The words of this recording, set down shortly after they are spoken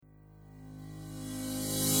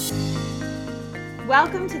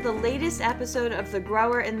Welcome to the latest episode of The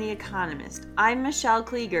Grower and The Economist. I'm Michelle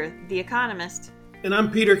Klieger, The Economist. And I'm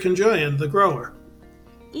Peter Conjoyan, The Grower.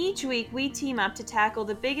 Each week, we team up to tackle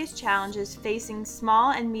the biggest challenges facing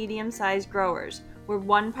small and medium-sized growers. We're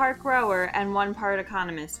one part grower and one part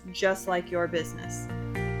economist, just like your business.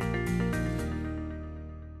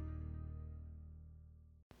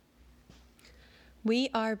 We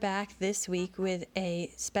are back this week with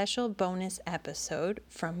a special bonus episode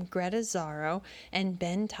from Greta Zarro and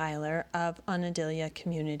Ben Tyler of Unadilla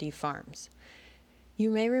Community Farms.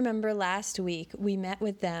 You may remember last week we met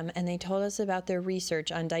with them and they told us about their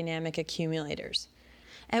research on dynamic accumulators.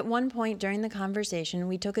 At one point during the conversation,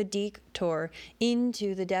 we took a detour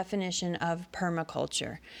into the definition of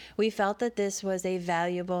permaculture. We felt that this was a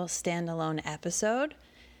valuable standalone episode,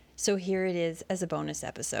 so here it is as a bonus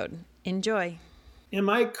episode. Enjoy. Am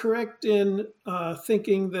I correct in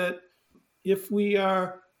thinking that if we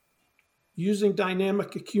are using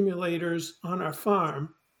dynamic accumulators on our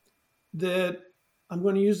farm, that I'm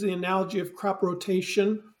going to use the analogy of crop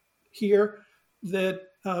rotation here, that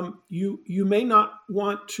you may not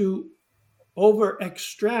want to over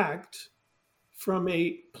extract from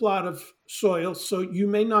a plot of soil, so you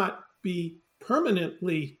may not be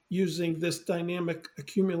permanently using this dynamic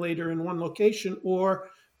accumulator in one location, or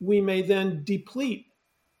we may then deplete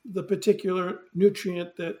the particular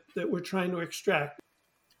nutrient that we're trying to extract.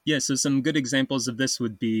 Yeah, so some good examples of this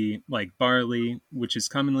would be like barley, which is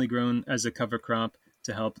commonly grown as a cover crop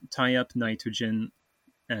to help tie up nitrogen,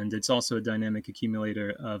 and it's also a dynamic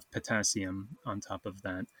accumulator of potassium on top of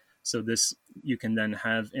that. So this you can then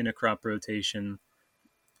have in a crop rotation,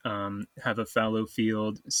 have a fallow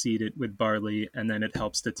field, seed it with barley, and then it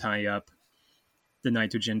helps to tie up the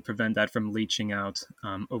nitrogen, prevent that from leaching out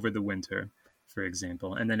over the winter, for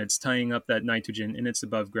example. And then it's tying up that nitrogen in its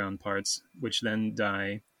above ground parts, which then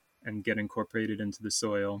die and get incorporated into the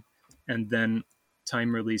soil, and then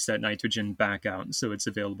time release that nitrogen back out so it's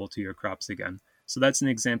available to your crops again. So that's an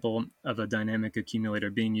example of a dynamic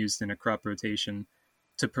accumulator being used in a crop rotation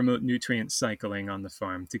to promote nutrient cycling on the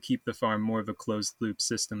farm, to keep the farm more of a closed loop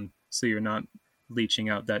system so you're not leaching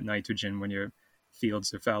out that nitrogen when your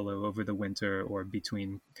fields are fallow over the winter or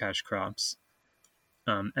between cash crops.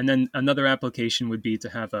 And then another application would be to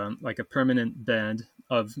have a permanent bed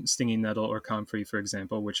of stinging nettle or comfrey, for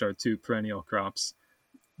example, which are two perennial crops.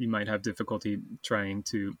 You might have difficulty trying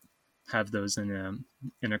to have those in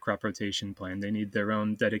a crop rotation plan. They need their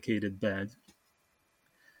own dedicated bed.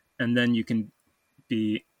 And then you can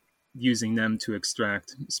be using them to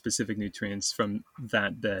extract specific nutrients from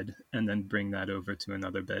that bed and then bring that over to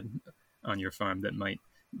another bed on your farm that might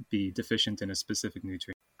be deficient in a specific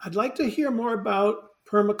nutrient. I'd like to hear more about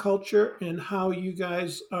permaculture and how you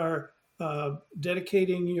guys are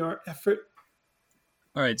dedicating your effort.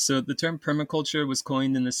 All right, so the term permaculture was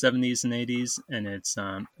coined in the 70s and 80s, and it's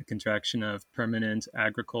a contraction of permanent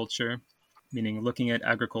agriculture, meaning looking at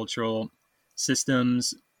agricultural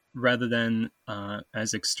systems rather than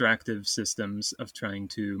as extractive systems of trying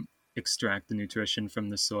to extract the nutrition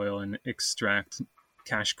from the soil and extract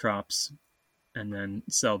cash crops and then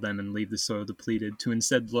sell them and leave the soil depleted, to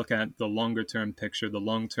instead look at the longer term picture, the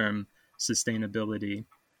long-term sustainability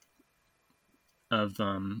of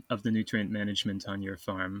the nutrient management on your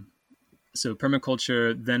farm. So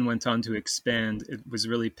permaculture then went on to expand. It was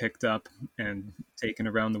really picked up and taken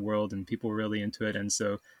around the world, and people were really into it. And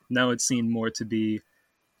so now it's seen more to be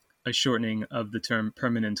a shortening of the term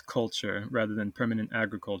permanent culture rather than permanent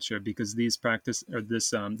agriculture, because this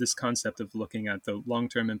concept of looking at the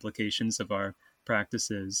long-term implications of our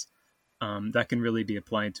practices, that can really be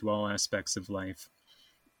applied to all aspects of life.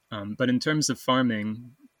 But in terms of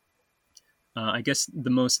farming, I guess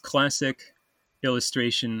the most classic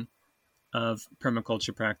illustration of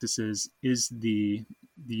permaculture practices is the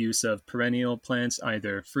use of perennial plants,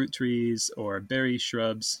 either fruit trees or berry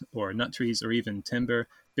shrubs or nut trees or even timber,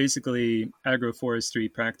 basically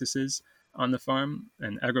agroforestry practices on the farm.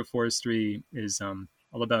 And agroforestry is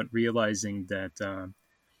all about realizing that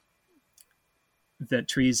that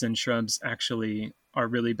trees and shrubs actually are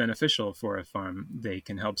really beneficial for a farm. They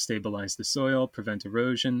can help stabilize the soil, prevent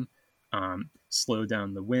erosion, slow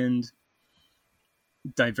down the wind,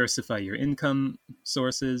 diversify your income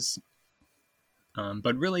sources.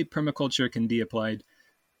 But really, permaculture can be applied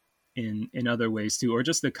in other ways too, or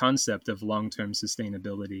just the concept of long-term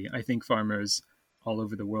sustainability. I think farmers all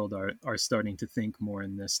over the world are starting to think more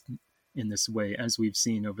in this way, as we've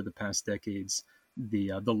seen over the past decades,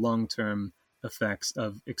 the long-term effects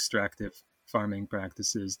of extractive farming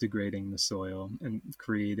practices degrading the soil and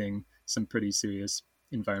creating some pretty serious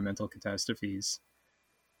environmental catastrophes.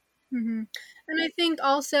 Mm-hmm. And I think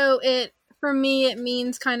also it For me, it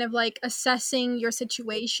means kind of like assessing your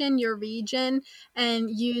situation, your region, and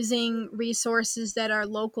using resources that are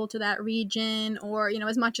local to that region, or,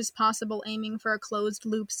 as much as possible, aiming for a closed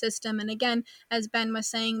loop system. And again, as Ben was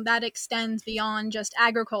saying, that extends beyond just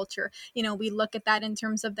agriculture. We look at that in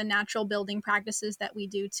terms of the natural building practices that we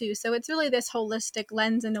do too. So it's really this holistic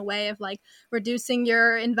lens in a way of like reducing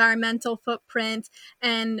your environmental footprint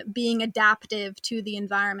and being adaptive to the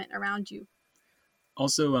environment around you.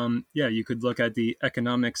 Also, you could look at the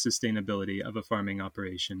economic sustainability of a farming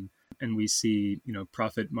operation, and we see,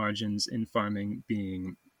 profit margins in farming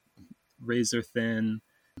being razor thin,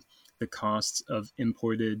 the costs of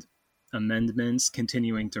imported amendments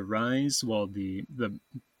continuing to rise, while the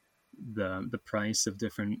price of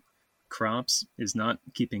different crops is not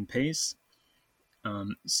keeping pace.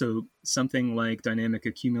 So something like dynamic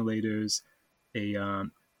accumulators, a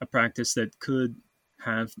practice that could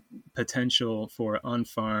have potential for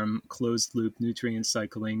on-farm closed-loop nutrient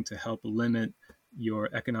cycling to help limit your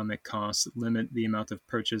economic costs, limit the amount of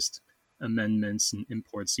purchased amendments and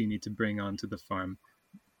imports you need to bring onto the farm.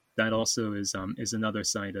 That also is another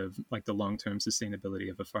side of like the long-term sustainability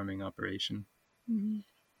of a farming operation.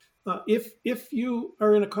 Mm-hmm. If you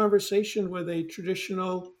are in a conversation with a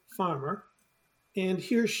traditional farmer and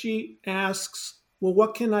he or she asks, well,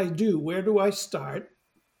 what can I do? Where do I start?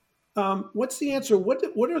 What's the answer?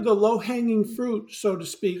 What are the low-hanging fruit, so to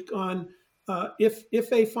speak, on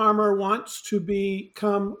if a farmer wants to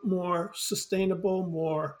become more sustainable,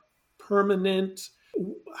 more permanent?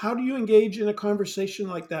 How do you engage in a conversation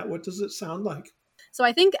like that? What does it sound like? So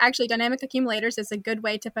I think actually dynamic accumulators is a good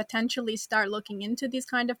way to potentially start looking into these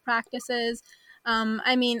kind of practices.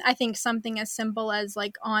 I think something as simple as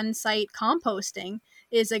like on-site composting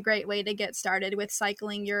is a great way to get started with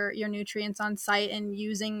cycling your nutrients on site and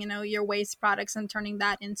using, your waste products and turning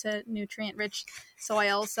that into nutrient-rich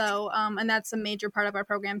soil. So, and that's a major part of our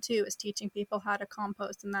program too, is teaching people how to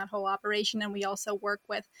compost in that whole operation. And we also work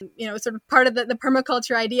with, sort of part of the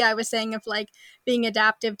permaculture idea I was saying of like being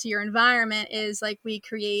adaptive to your environment is like we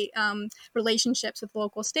create relationships with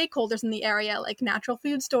local stakeholders in the area, like natural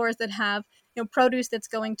food stores that have produce that's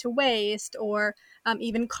going to waste, or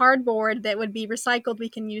even cardboard that would be recycled. We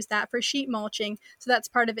can use that for sheet mulching. So that's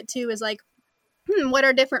part of it too, is like, what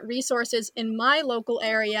are different resources in my local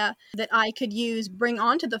area that I could use, bring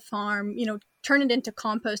onto the farm, turn it into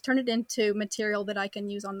compost, turn it into material that I can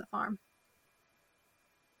use on the farm.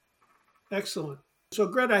 Excellent. So,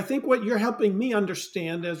 Greta, I think what you're helping me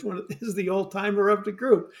understand as the old timer of the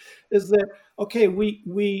group is that, okay,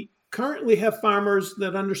 we currently have farmers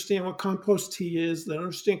that understand what compost tea is, that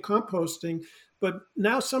understand composting, but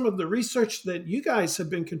now some of the research that you guys have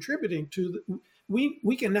been contributing to,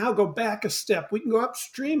 we can now go back a step. We can go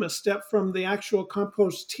upstream a step from the actual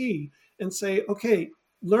compost tea and say, okay,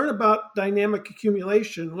 learn about dynamic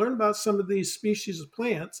accumulation, learn about some of these species of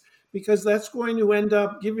plants, because that's going to end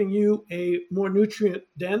up giving you a more nutrient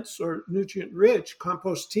dense or nutrient rich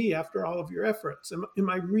compost tea after all of your efforts. Am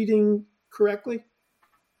I reading correctly?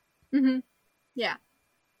 Mm-hmm. Yeah.